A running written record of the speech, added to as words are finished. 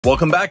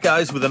Welcome back,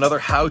 guys, with another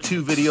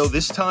how-to video.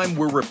 This time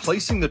we're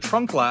replacing the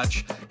trunk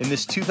latch in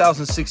this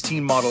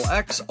 2016 Model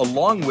X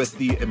along with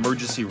the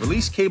emergency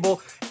release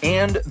cable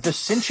and the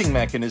cinching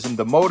mechanism,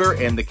 the motor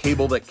and the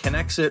cable that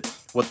connects it.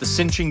 What the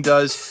cinching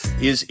does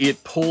is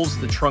it pulls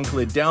the trunk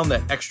lid down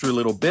that extra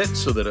little bit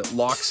so that it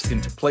locks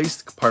into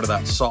place, part of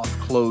that soft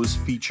close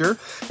feature.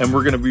 And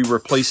we're going to be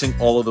replacing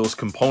all of those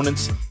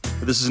components.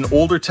 This is an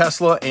older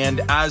Tesla,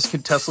 and as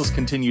Teslas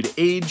continue to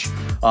age,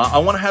 I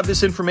want to have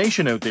this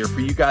information out there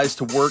for you guys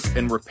to work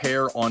and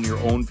repair on your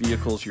own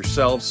vehicles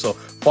yourselves. So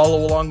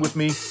follow along with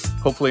me.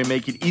 Hopefully I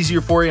make it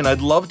easier for you, and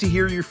I'd love to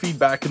hear your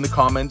feedback in the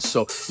comments.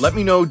 So let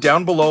me know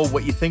down below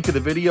what you think of the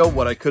video,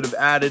 what I could have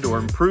added or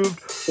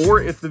improved,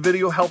 or if the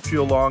video helped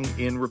you along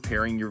in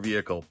repairing your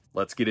vehicle.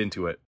 Let's get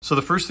into it. So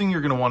the first thing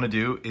you're going to want to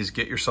do is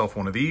get yourself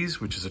one of these,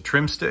 which is a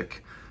trim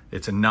stick.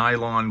 It's a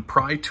nylon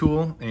pry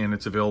tool, and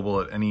it's available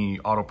at any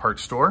auto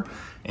parts store.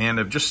 And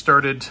I've just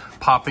started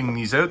popping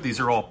these out. These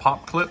are all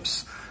pop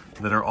clips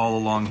that are all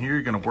along here.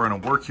 You're gonna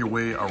work your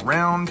way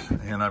around,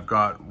 and I've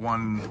got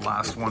one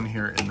last one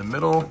here in the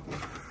middle.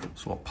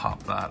 So I'll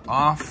pop that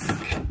off,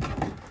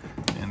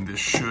 and this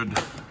should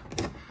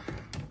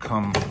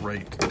come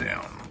right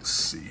down. Let's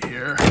see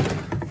here.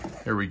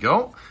 There we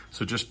go.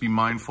 So just be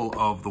mindful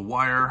of the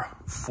wire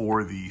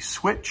for the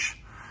switch.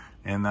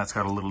 And that's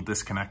got a little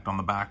disconnect on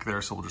the back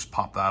there, so we'll just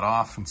pop that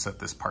off and set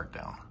this part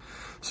down.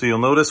 So you'll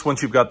notice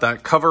once you've got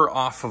that cover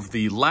off of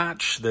the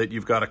latch that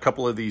you've got a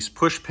couple of these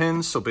push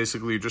pins. So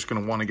basically you're just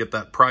gonna wanna get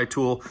that pry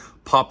tool,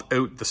 pop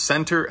out the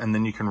center, and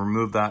then you can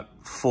remove that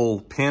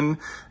full pin.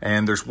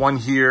 And there's one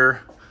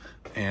here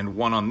and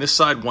one on this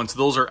side. Once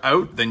those are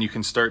out, then you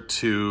can start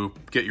to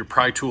get your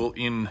pry tool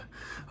in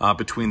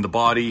between the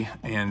body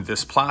and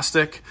this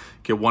plastic.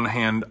 Get one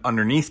hand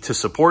underneath to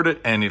support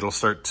it, and it'll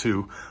start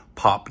to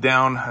pop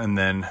down, and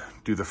then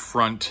do the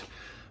front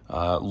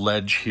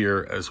ledge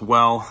here as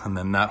well, and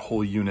then that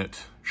whole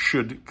unit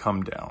should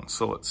come down.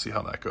 So let's see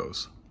how that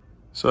goes.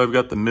 So I've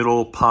got the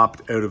middle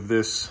popped out of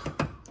this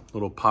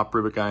little pop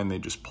rivet guy, and they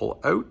just pull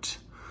out,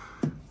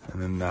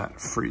 and then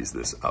that frees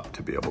this up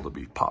to be able to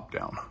be popped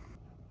down.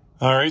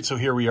 All right, so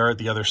here we are at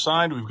the other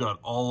side. We've got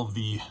all of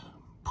the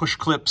push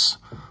clips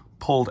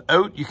pulled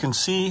out, you can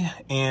see,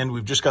 and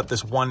we've just got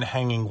this one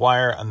hanging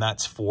wire, and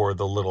that's for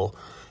the little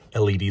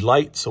LED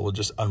light, so we'll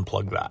just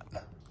unplug that.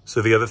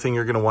 So the other thing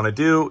you're going to want to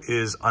do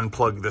is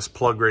unplug this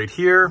plug right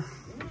here,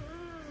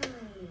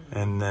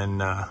 and then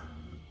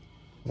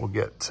we'll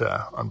get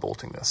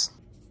unbolting this.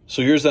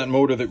 So here's that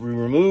motor that we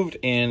removed,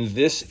 and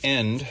this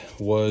end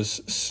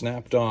was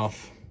snapped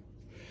off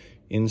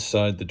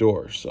inside the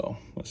door, so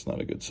that's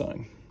not a good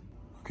sign.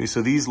 Okay,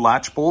 so these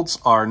latch bolts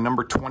are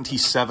number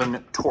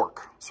 27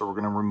 torque, so we're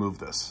going to remove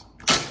this.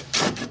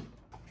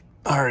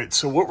 All right,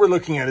 so what we're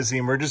looking at is the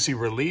emergency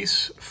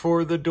release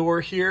for the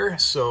door here.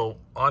 So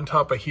on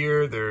top of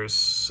here, there's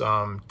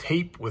some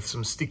tape with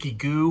some sticky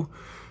goo.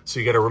 So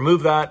you got to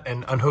remove that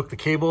and unhook the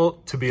cable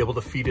to be able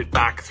to feed it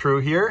back through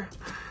here.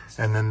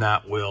 And then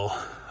that will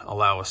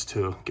allow us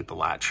to get the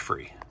latch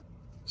free.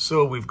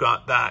 So we've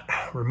got that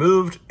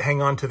removed.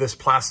 Hang on to this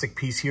plastic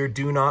piece here.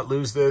 Do not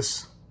lose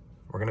this.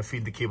 We're going to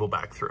feed the cable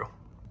back through.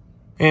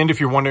 And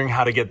if you're wondering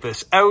how to get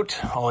this out,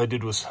 all I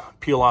did was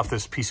peel off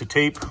this piece of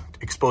tape,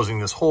 exposing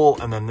this hole,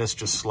 and then this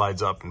just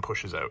slides up and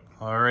pushes out.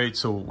 All right,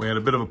 so we had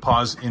a bit of a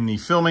pause in the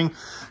filming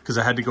because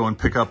I had to go and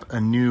pick up a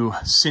new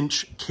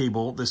cinch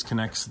cable. This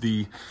connects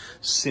the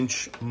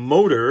cinch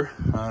motor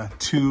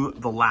to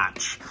the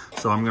latch.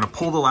 So I'm gonna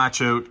pull the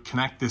latch out,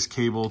 connect this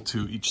cable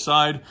to each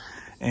side,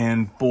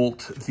 and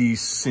bolt the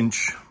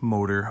cinch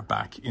motor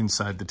back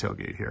inside the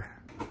tailgate here.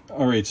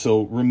 All right,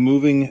 so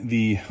removing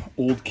the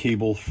old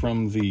cable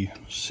from the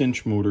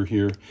cinch motor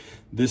here,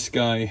 this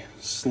guy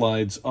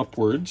slides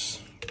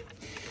upwards.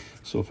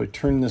 So if I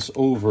turn this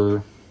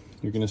over,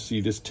 you're gonna see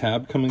this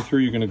tab coming through.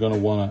 You're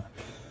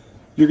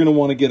gonna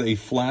wanna get a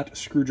flat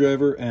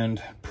screwdriver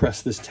and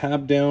press this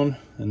tab down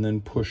and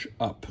then push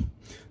up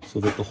so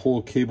that the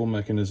whole cable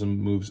mechanism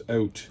moves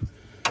out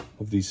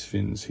of these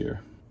fins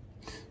here.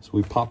 So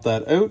we pop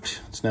that out,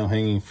 it's now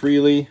hanging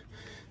freely,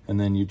 and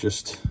then you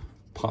just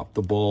pop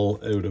the ball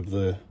out of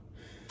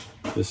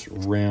this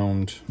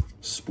round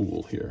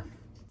spool here.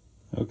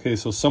 Okay,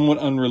 so somewhat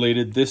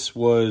unrelated, this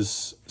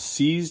was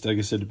seized. I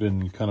guess it had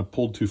been kind of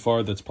pulled too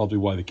far. That's probably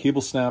why the cable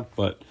snapped,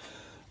 but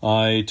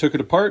I took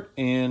it apart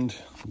and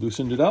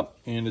loosened it up,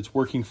 and it's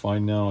working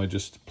fine now. I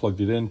just plugged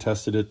it in,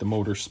 tested it. The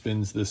motor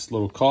spins this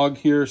little cog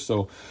here,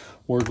 so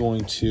we're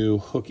going to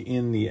hook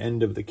in the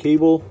end of the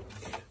cable,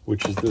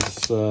 which is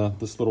this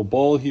little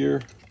ball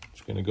here.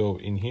 Going to go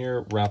in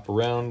here, wrap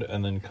around,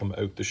 and then come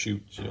out the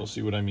chute. So you'll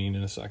see what I mean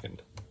in a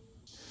second.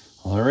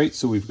 All right,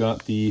 so we've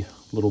got the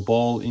little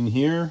ball in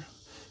here.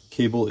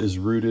 Cable is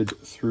routed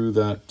through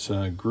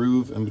that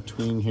groove in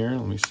between here.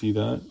 Let me see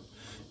that.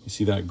 You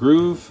see that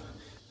groove?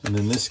 And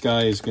then this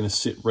guy is going to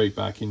sit right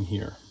back in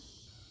here.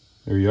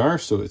 There you are.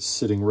 So it's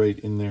sitting right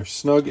in there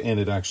snug, and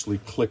it actually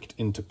clicked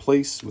into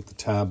place with the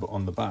tab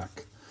on the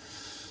back.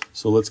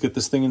 So let's get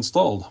this thing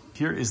installed.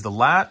 Here is the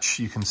latch.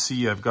 You can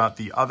see I've got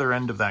the other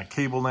end of that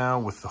cable now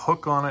with the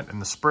hook on it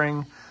and the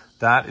spring.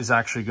 That is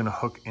actually going to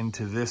hook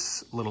into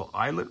this little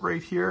eyelet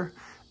right here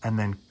and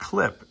then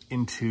clip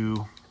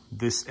into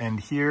this end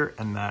here,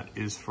 and that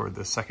is for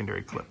the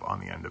secondary clip on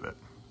the end of it.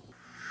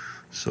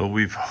 So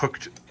we've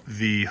hooked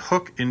the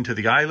hook into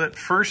the eyelet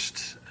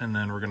first, and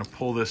then we're going to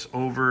pull this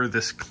over.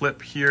 This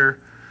clip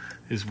here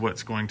is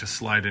what's going to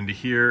slide into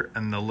here,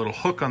 and the little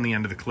hook on the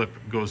end of the clip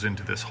goes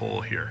into this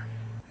hole here.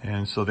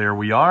 And so there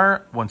we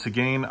are. Once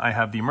again, I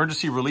have the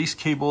emergency release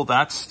cable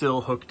that's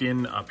still hooked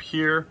in up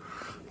here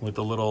with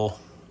the little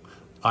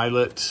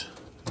eyelet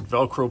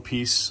Velcro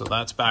piece. So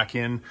that's back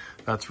in.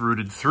 That's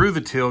routed through the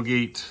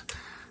tailgate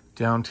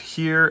down to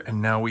here.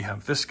 And now we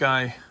have this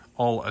guy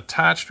all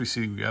attached. We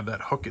see we have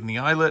that hook in the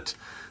eyelet.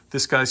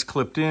 This guy's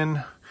clipped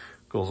in,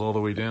 goes all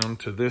the way down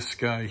to this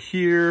guy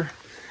here.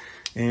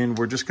 And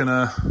we're just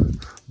gonna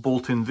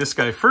bolt in this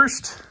guy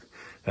first,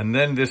 and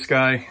then this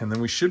guy, and then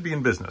we should be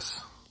in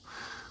business.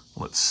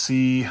 Let's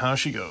see how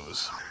she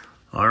goes.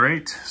 All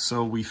right,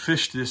 so we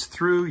fished this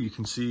through. You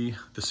can see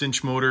the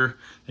cinch motor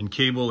and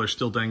cable are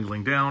still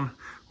dangling down.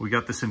 We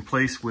got this in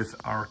place with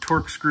our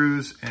torque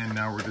screws, and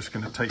now we're just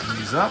gonna tighten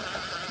these up.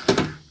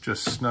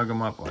 Just snug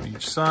them up on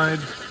each side,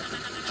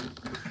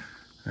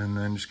 and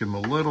then just give them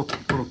a little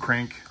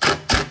crank.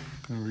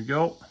 There we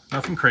go,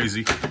 nothing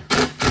crazy.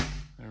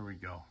 There we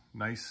go,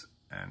 nice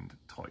and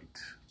tight.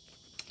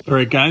 All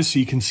right, guys, so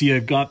you can see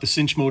I've got the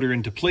cinch motor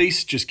into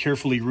place. Just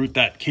carefully route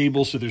that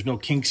cable so there's no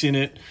kinks in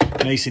it.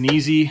 Nice and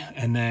easy.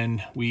 And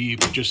then we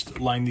just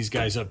line these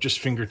guys up just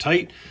finger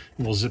tight,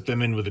 and we'll zip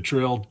them in with a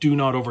drill. Do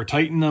not over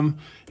tighten them,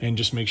 and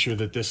just make sure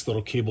that this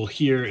little cable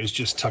here is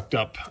just tucked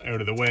up out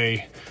of the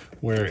way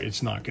where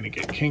it's not going to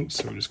get kinked.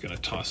 So we're just going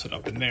to toss it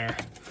up in there.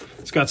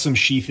 It's got some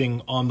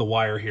sheathing on the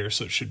wire here,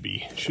 so it should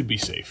be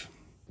safe.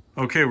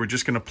 Okay, we're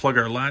just going to plug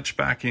our latch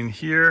back in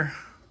here.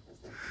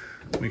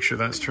 Make sure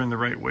that's turned the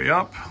right way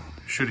up.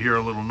 Should hear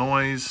a little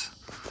noise.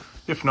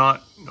 If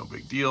not, no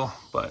big deal,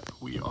 but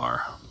we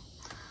are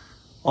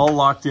all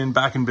locked in,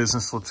 back in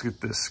business. Let's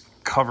get this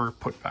cover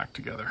put back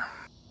together.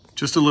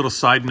 Just a little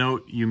side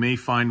note, you may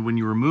find when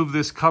you remove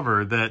this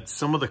cover that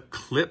some of the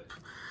clip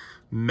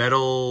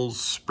metal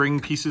spring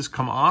pieces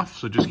come off.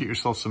 So just get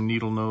yourself some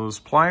needle nose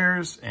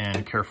pliers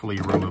and carefully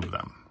remove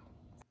them.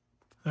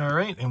 All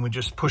right, and we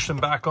just push them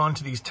back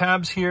onto these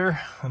tabs here,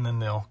 and then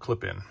they'll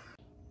clip in.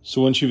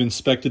 So once you've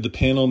inspected the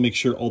panel, make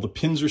sure all the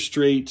pins are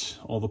straight,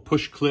 all the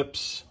push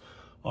clips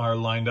are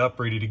lined up,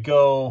 ready to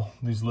go.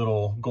 These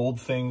little gold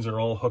things are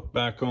all hooked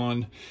back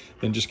on.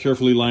 Then just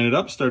carefully line it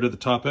up, start at the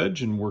top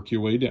edge and work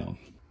your way down.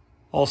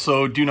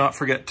 Also, do not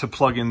forget to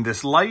plug in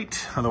this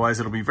light. Otherwise,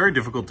 it'll be very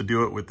difficult to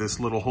do it with this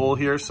little hole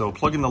here. So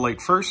plug in the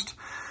light first.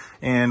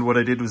 And what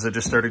I did was I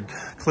just started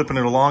clipping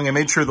it along. I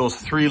made sure those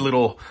 3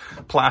 little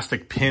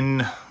plastic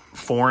pin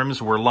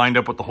forms were lined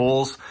up with the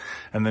holes,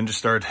 and then just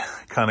started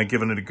kind of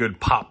giving it a good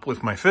pop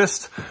with my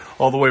fist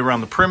all the way around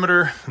the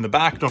perimeter and the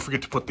back. Don't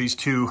forget to put these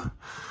 2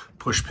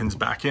 push pins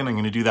back in. I'm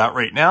going to do that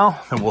right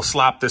now, and we'll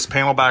slap this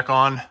panel back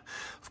on.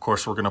 Of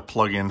course, we're going to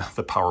plug in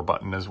the power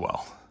button as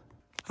well.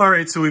 All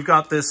right, so we've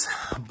got this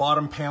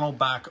bottom panel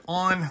back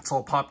on. It's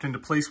all popped into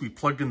place. We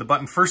plugged in the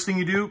button. First thing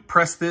you do,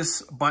 press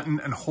this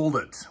button and hold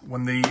it.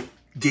 When the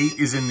gate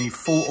is in the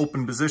full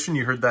open position,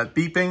 you heard that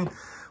beeping.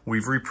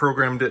 We've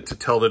reprogrammed it to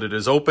tell that it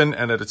is open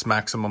and at its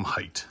maximum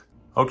height.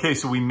 Okay,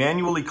 so we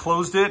manually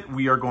closed it.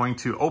 We are going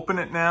to open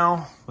it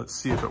now. Let's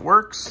see if it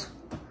works.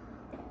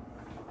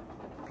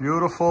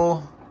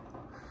 Beautiful.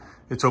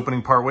 It's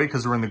opening part way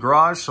because we're in the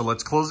garage. So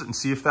let's close it and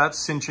see if that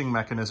cinching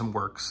mechanism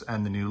works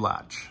and the new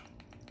latch.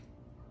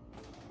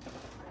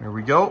 Here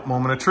we go,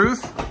 moment of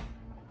truth.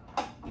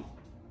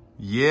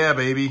 Yeah,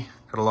 baby.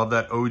 Gotta love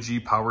that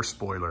OG power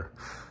spoiler.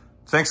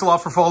 Thanks a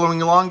lot for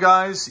following along,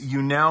 guys.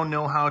 You now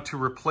know how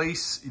to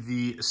replace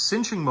the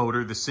cinching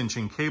motor, the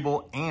cinching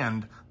cable,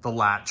 and the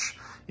latch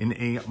in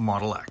a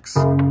Model X.